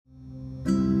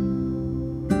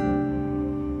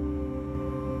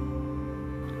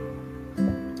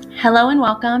Hello and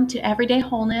welcome to Everyday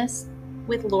Wholeness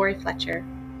with Lori Fletcher.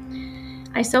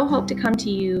 I so hope to come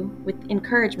to you with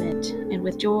encouragement and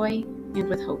with joy and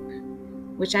with hope,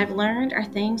 which I've learned are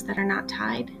things that are not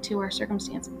tied to our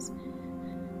circumstances,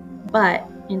 but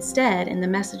instead in the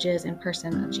messages and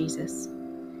person of Jesus.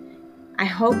 I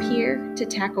hope here to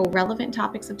tackle relevant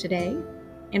topics of today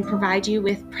and provide you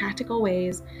with practical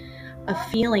ways of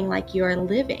feeling like you are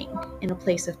living in a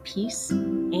place of peace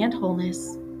and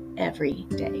wholeness every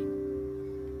day.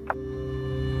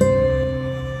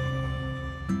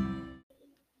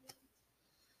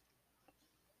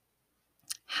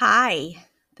 Hi,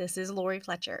 this is Lori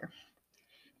Fletcher,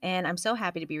 and I'm so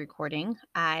happy to be recording.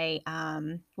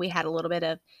 We had a little bit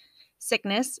of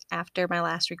sickness after my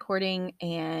last recording,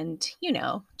 and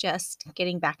just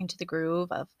getting back into the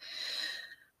groove of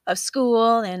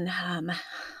school and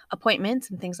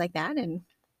appointments and things like that. And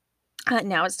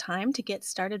now it's time to get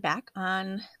started back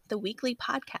on the weekly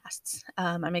podcasts.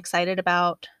 I'm excited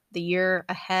about the year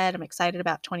ahead. I'm excited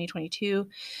about 2022,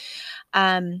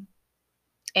 and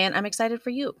I'm excited for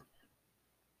you.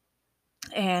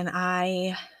 And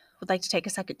I would like to take a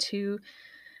second to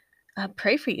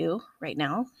pray for you right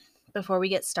now before we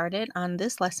get started on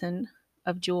this lesson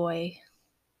of joy.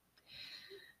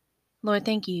 Lord,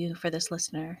 thank you for this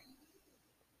listener.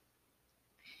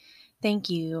 Thank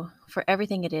you for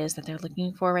everything it is that they're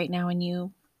looking for right now in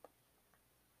you.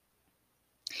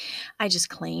 I just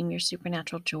claim your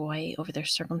supernatural joy over their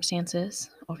circumstances,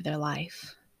 over their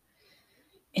life.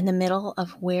 In the middle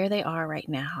of where they are right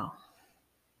now,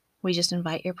 we just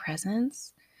invite your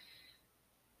presence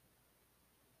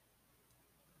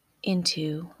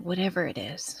into whatever it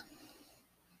is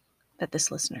that this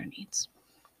listener needs.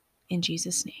 In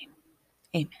Jesus' name,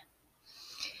 amen.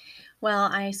 Well,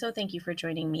 I so thank you for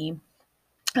joining me.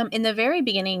 In the very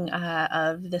beginning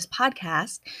of this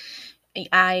podcast,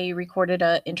 I recorded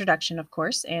an introduction, of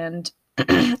course, and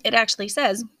it actually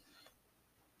says,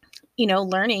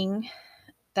 learning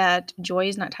that joy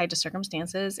is not tied to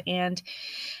circumstances. And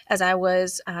as I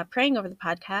was praying over the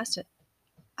podcast,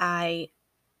 I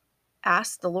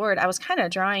asked the Lord, I was kind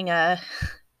of drawing I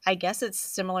guess it's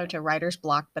similar to writer's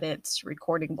block, but it's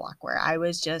recording block, where I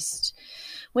was just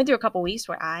went through a couple weeks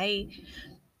where I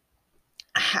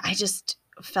just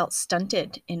felt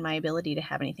stunted in my ability to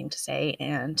have anything to say.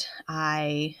 And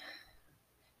I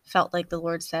felt like the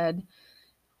Lord said,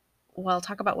 well,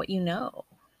 talk about what you know.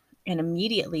 And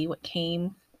immediately what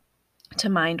came to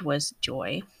mind was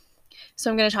joy.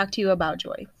 So I'm going to talk to you about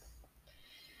joy.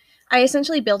 I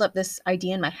essentially built up this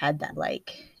idea in my head that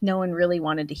no one really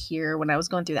wanted to hear when I was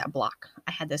going through that block.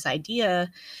 I had this idea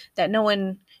that no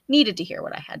one needed to hear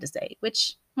what I had to say,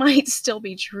 which might still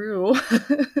be true.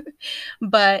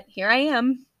 But here I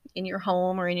am in your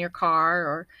home or in your car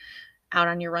or out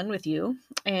on your run with you.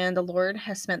 And the Lord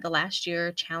has spent the last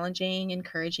year challenging,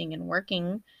 encouraging, and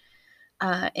working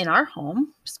in our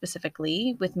home,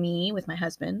 specifically with me, with my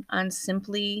husband, on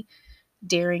simply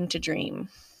daring to dream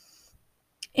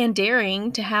and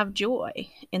daring to have joy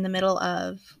in the middle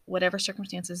of whatever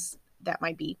circumstances that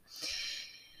might be.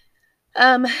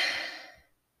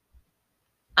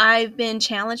 I've been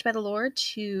challenged by the Lord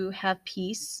to have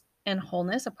peace and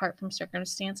wholeness apart from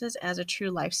circumstances as a true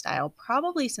lifestyle,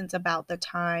 probably since about the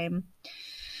time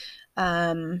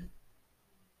that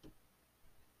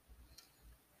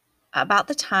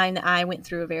I went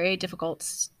through a very difficult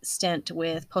stint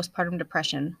with postpartum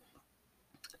depression.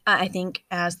 I think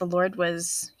as the Lord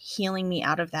was healing me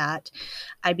out of that,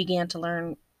 I began to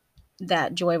learn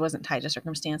that joy wasn't tied to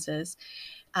circumstances,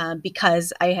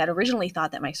 because I had originally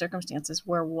thought that my circumstances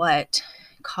were what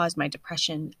caused my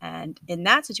depression. And in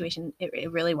that situation,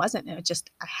 it really wasn't. I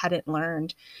hadn't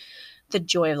learned the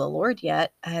joy of the Lord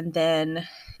yet. And then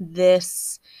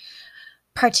this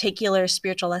particular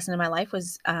spiritual lesson in my life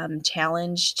was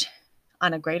challenged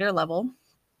on a greater level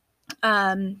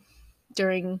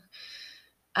during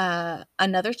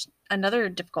another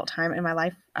difficult time in my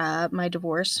life, my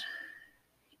divorce,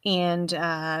 and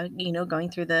going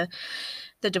through the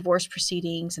divorce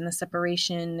proceedings and the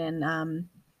separation, and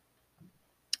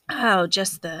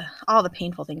just all the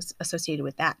painful things associated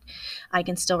with that. I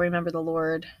can still remember the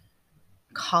Lord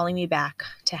calling me back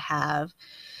to have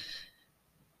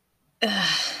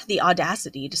the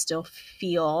audacity to still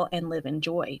feel and live in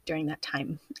joy during that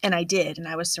time. And I did. And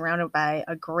I was surrounded by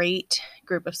a great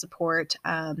group of support.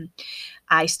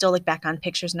 I still look back on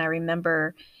pictures and I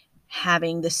remember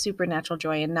having this supernatural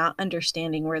joy and not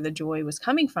understanding where the joy was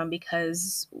coming from,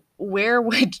 because where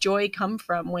would joy come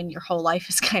from when your whole life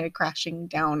is kind of crashing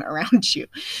down around you?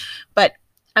 But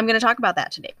I'm going to talk about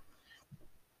that today.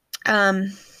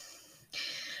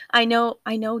 I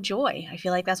know joy. I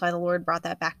feel like that's why the Lord brought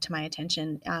that back to my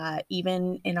attention,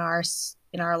 even in our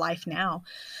life now.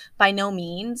 By no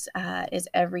means is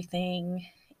everything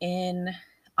in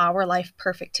our life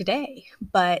perfect today,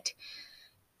 but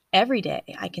every day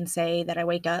I can say that I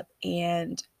wake up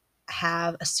and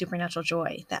have a supernatural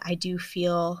joy, that I do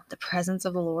feel the presence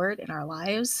of the Lord in our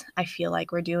lives. I feel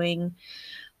like we're doing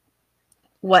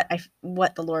what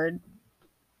the Lord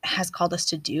has called us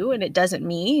to do, and it doesn't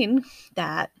mean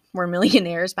that we're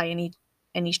millionaires by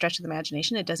any stretch of the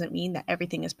imagination. It doesn't mean that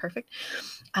everything is perfect.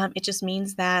 It just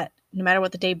means that no matter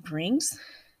what the day brings,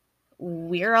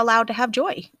 we're allowed to have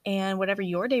joy, and whatever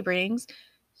your day brings,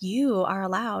 you are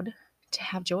allowed to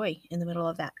have joy in the middle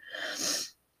of that.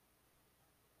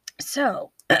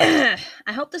 So I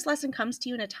hope this lesson comes to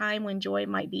you in a time when joy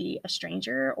might be a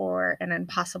stranger or an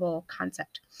impossible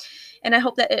concept. And I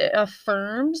hope that it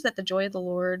affirms that the joy of the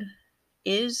Lord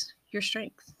is your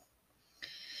strength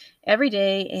every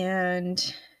day.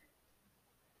 And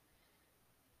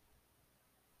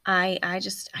I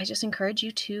just encourage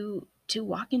you to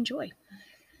walk in joy.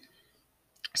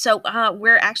 So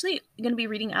we're actually going to be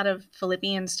reading out of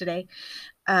Philippians today.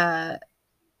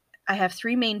 I have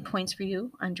 3 main points for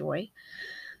you on joy.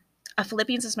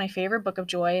 Philippians is my favorite book of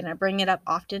joy, and I bring it up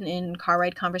often in car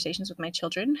ride conversations with my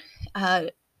children.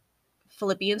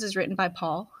 Philippians is written by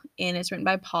Paul, and it's written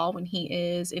by Paul when he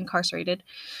is incarcerated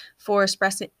for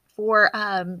spreading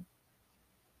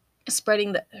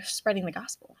the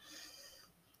gospel.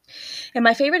 And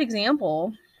my favorite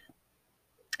example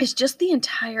is just the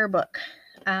entire book.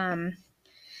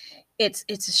 It's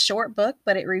a short book,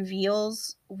 but it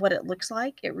reveals what it looks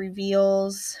like. It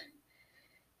reveals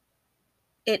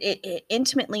it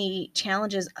intimately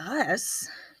challenges us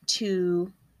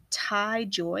to tie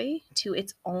joy to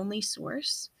its only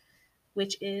source,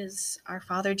 which is our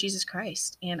Father Jesus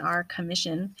Christ, and our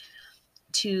commission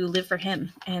to live for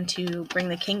him and to bring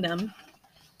the kingdom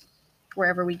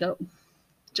wherever we go,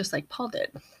 just like Paul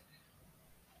did.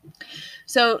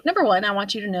 So number 1, I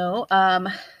want you to know,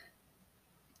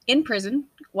 in prison,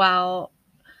 while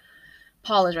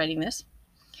Paul is writing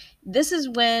this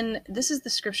is the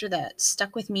scripture that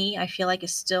stuck with me. I feel like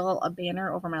is still a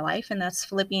banner over my life, and that's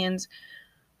Philippians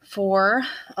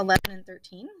 4:11 and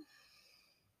 13.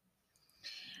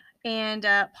 And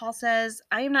Paul says,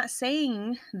 I am not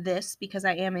saying this because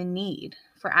I am in need,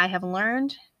 for I have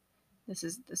learned, this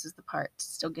is the part that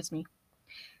still gets me.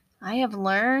 I have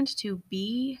learned to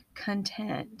be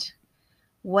content,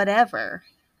 whatever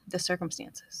the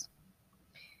circumstances.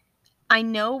 I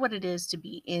know what it is to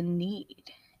be in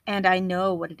need, and I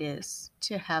know what it is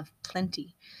to have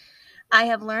plenty. I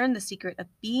have learned the secret of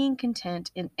being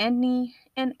content in any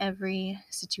and every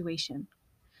situation,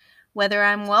 whether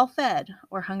I'm well fed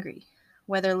or hungry,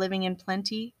 whether living in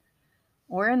plenty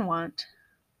or in want.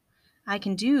 I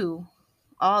can do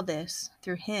all this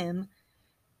through him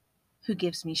who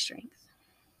gives me strength.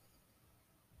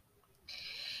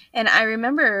 And I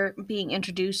remember being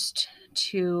introduced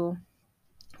to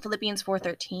Philippians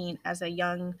 4:13 as a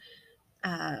young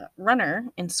runner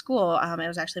in school. It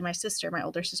was actually my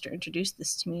older sister, introduced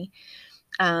this to me,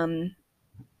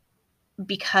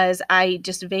 because I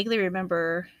just vaguely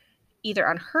remember either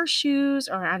on her shoes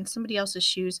or on somebody else's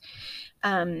shoes.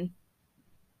 I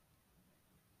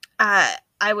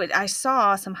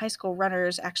saw some high school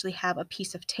runners actually have a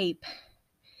piece of tape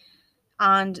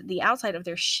on the outside of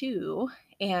their shoe,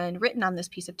 and written on this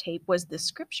piece of tape was this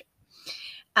scripture.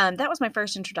 That was my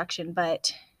first introduction,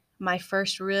 but my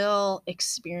first real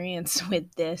experience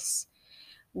with this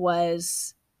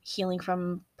was healing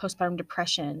from postpartum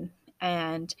depression,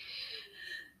 and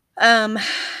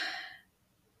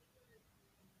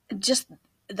just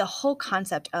the whole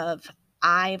concept of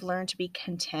I've learned to be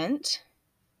content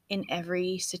in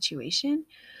every situation.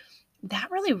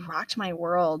 That really rocked my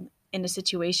world in a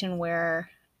situation where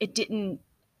I didn't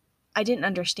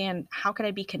understand, how could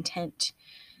I be content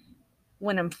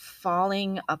when I'm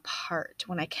falling apart,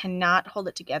 when I cannot hold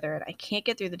it together and I can't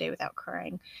get through the day without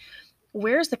crying?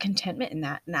 Where's the contentment in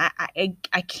that? And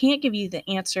I can't give you the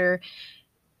answer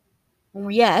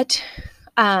yet,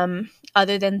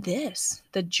 other than this: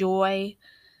 the joy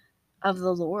of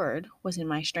the Lord was in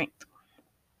my strength.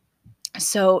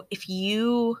 So if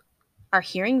you are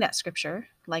hearing that scripture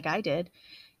like I did,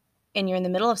 and you're in the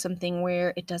middle of something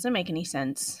where it doesn't make any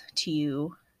sense to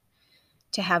you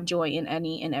to have joy in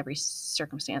any and every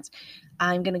circumstance,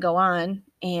 I'm going to go on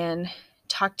and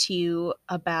talk to you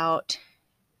about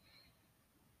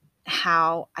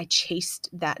how I chased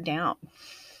that down,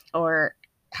 or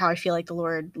how I feel like the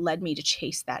Lord led me to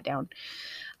chase that down.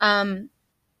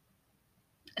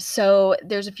 So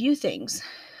there's a few things.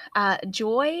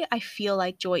 Joy, I feel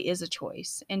like joy is a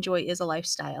choice and joy is a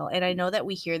lifestyle. And I know that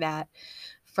we hear that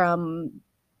from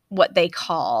what they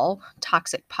call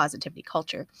toxic positivity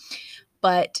culture.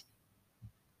 But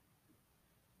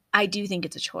I do think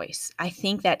it's a choice. I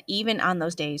think that even on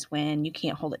those days when you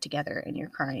can't hold it together and you're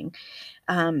crying,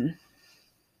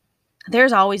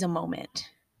 there's always a moment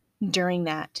during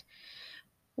that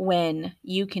when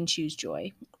you can choose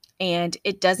joy. And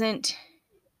it doesn't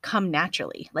come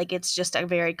naturally. Like, it's just a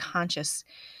very conscious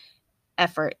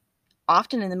effort.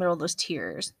 Often in the middle of those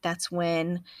tears, that's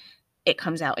when it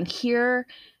comes out. And here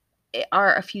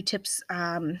are a few tips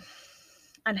on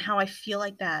how I feel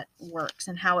like that works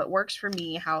and how it works for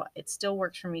me, how it still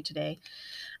works for me today.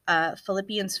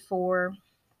 Philippians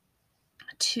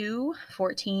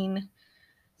 4:2-14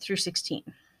 through 16.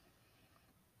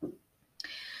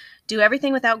 Do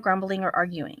everything without grumbling or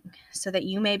arguing, so that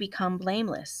you may become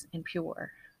blameless and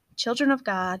pure, children of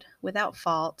God without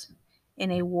fault in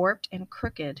a warped and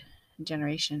crooked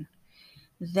generation.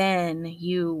 Then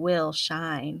you will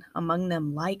shine among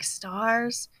them like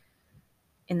stars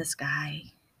in the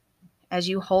sky, as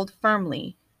you hold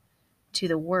firmly to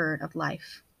the word of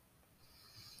life.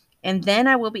 And then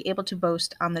I will be able to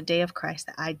boast on the day of Christ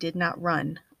that I did not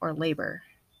run or labor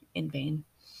in vain.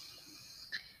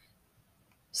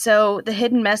 So the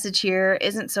hidden message here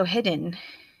isn't so hidden,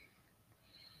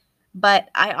 but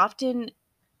I often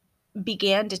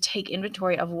began to take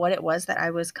inventory of what it was that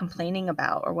I was complaining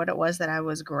about or what it was that I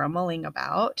was grumbling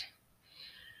about.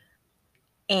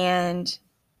 And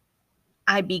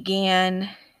I began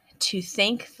to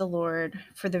thank the Lord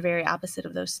for the very opposite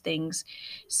of those things.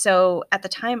 So at the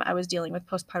time I was dealing with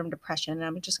postpartum depression, and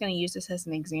I'm just going to use this as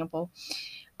an example.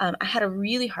 I had a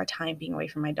really hard time being away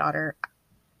from my daughter.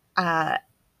 I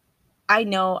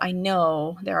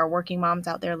know there are working moms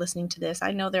out there listening to this.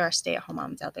 I know there are stay-at-home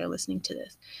moms out there listening to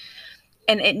this.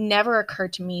 And it never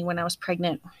occurred to me when I was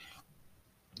pregnant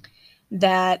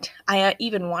that I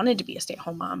even wanted to be a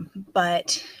stay-at-home mom.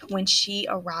 But when she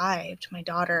arrived, my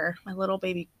daughter, my little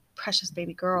baby, precious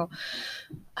baby girl,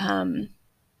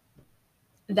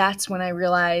 that's when I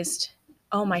realized,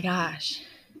 oh my gosh,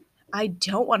 I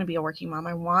don't want to be a working mom.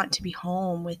 I want to be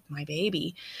home with my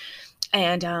baby.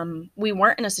 And we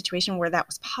weren't in a situation where that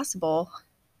was possible.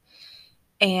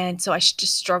 And so I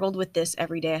just struggled with this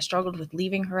every day. I struggled with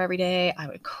leaving her every day. I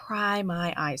would cry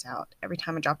my eyes out every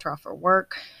time I dropped her off for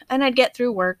work. And I'd get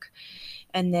through work,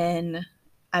 and then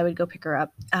I would go pick her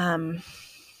up. And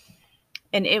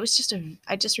it was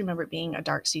I just remember it being a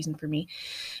dark season for me.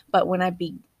 But when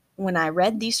I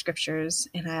read these scriptures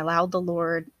and I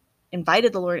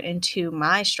invited the Lord into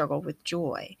my struggle with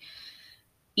joy,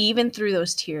 even through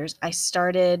those tears, I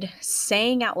started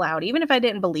saying out loud, even if I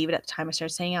didn't believe it at the time, I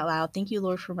started saying out loud, thank you,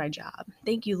 Lord, for my job.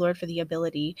 Thank you, Lord, for the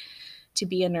ability to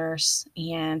be a nurse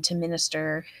and to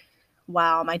minister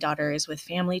while my daughter is with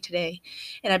family today.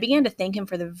 And I began to thank him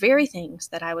for the very things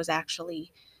that I was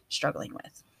actually struggling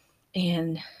with.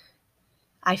 And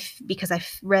because I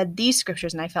read these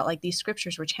scriptures and I felt like these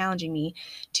scriptures were challenging me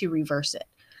to reverse it.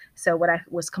 So what I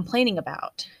was complaining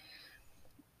about,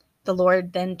 the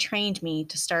Lord then trained me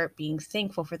to start being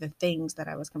thankful for the things that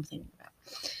I was complaining about.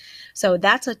 So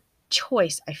that's a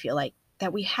choice, I feel like,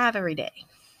 that we have every day.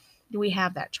 We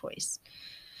have that choice.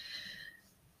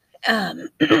 And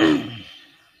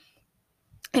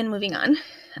moving on,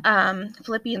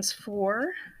 Philippians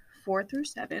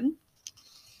 4:4-7.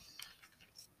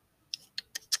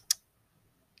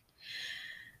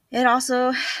 It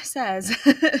also says,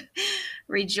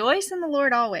 rejoice in the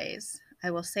Lord always. I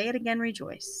will say it again,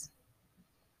 rejoice.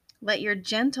 Let your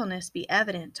gentleness be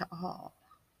evident to all.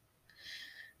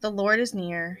 The Lord is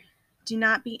near. Do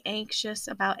not be anxious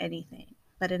about anything,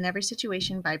 but in every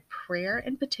situation by prayer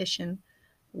and petition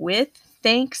with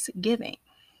thanksgiving,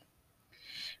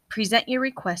 present your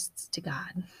requests to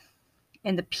God,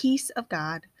 and the peace of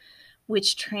God,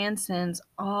 which transcends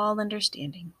all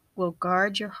understanding, will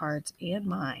guard your hearts and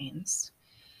minds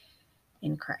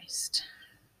in Christ.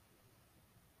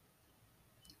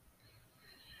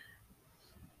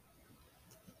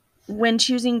 When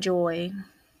choosing joy,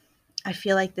 I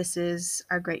feel like this is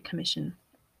our Great Commission.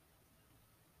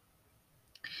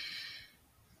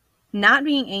 Not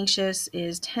being anxious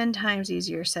is 10 times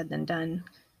easier said than done.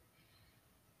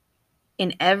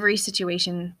 In every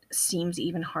situation seems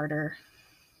even harder.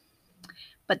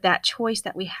 But that choice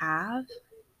that we have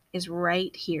is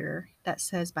right here that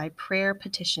says by prayer,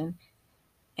 petition,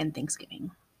 and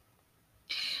thanksgiving.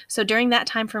 So during that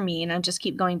time for me, and I just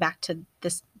keep going back to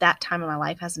that time of my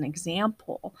life as an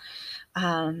example,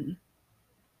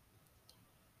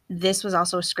 This was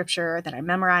also a scripture that I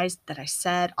memorized, that I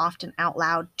said often out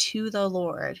loud to the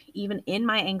Lord, even in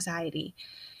my anxiety.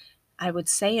 I would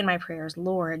say in my prayers,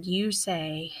 Lord, you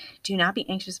say, do not be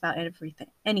anxious about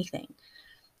anything,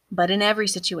 but in every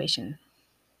situation,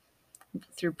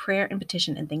 through prayer and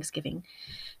petition and thanksgiving.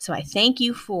 So I thank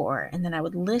you for, and then I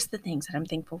would list the things that I'm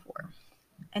thankful for.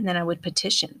 And then I would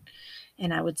petition,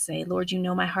 and I would say, Lord, you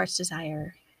know my heart's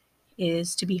desire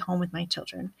is to be home with my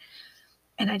children.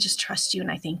 And I just trust you, and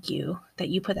I thank you that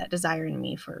you put that desire in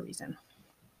me for a reason.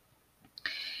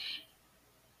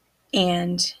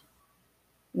 And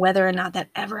whether or not that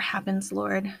ever happens,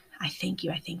 Lord, I thank you,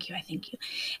 I thank you, I thank you.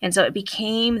 And so it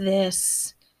became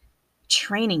this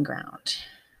training ground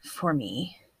for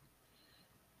me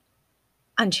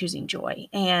on choosing joy.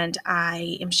 And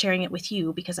I am sharing it with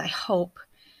you because I hope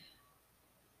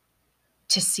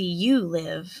to see you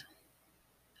live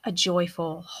a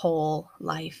joyful, whole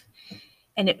life.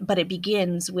 But it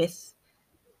begins with,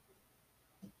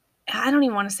 I don't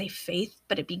even want to say faith,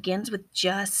 but it begins with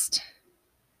just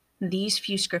these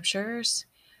few scriptures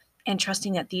and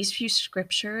trusting that these few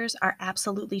scriptures are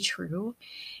absolutely true.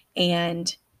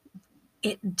 And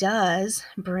it does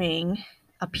bring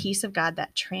a peace of God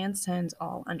that transcends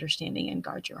all understanding and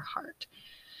guard your heart.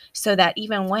 So that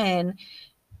even when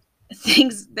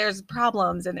there's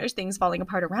problems and there's things falling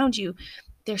apart around you,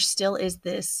 there still is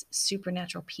this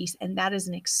supernatural peace. And that is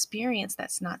an experience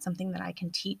that's not something that I can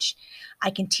teach.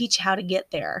 I can teach how to get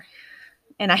there.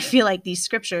 And I feel like these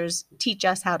scriptures teach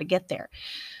us how to get there.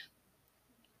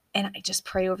 And I just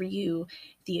pray over you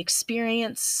the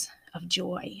experience of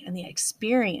joy and the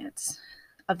experience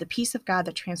of the peace of God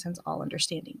that transcends all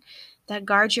understanding, that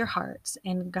guards your hearts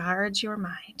and guards your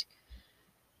mind.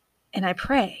 And I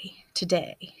pray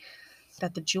today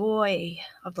that the joy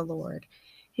of the Lord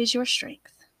is your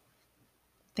strength.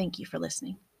 Thank you for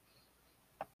listening.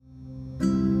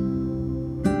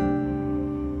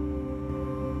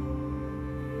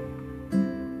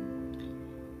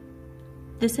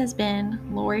 This has been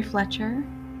Lori Fletcher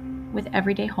with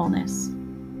Everyday Wholeness,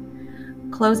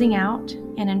 closing out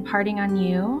and imparting on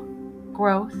you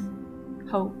growth,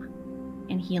 hope,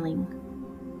 and healing.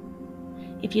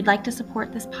 If you'd like to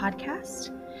support this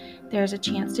podcast, there's a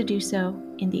chance to do so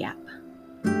in the app.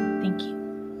 Thank you.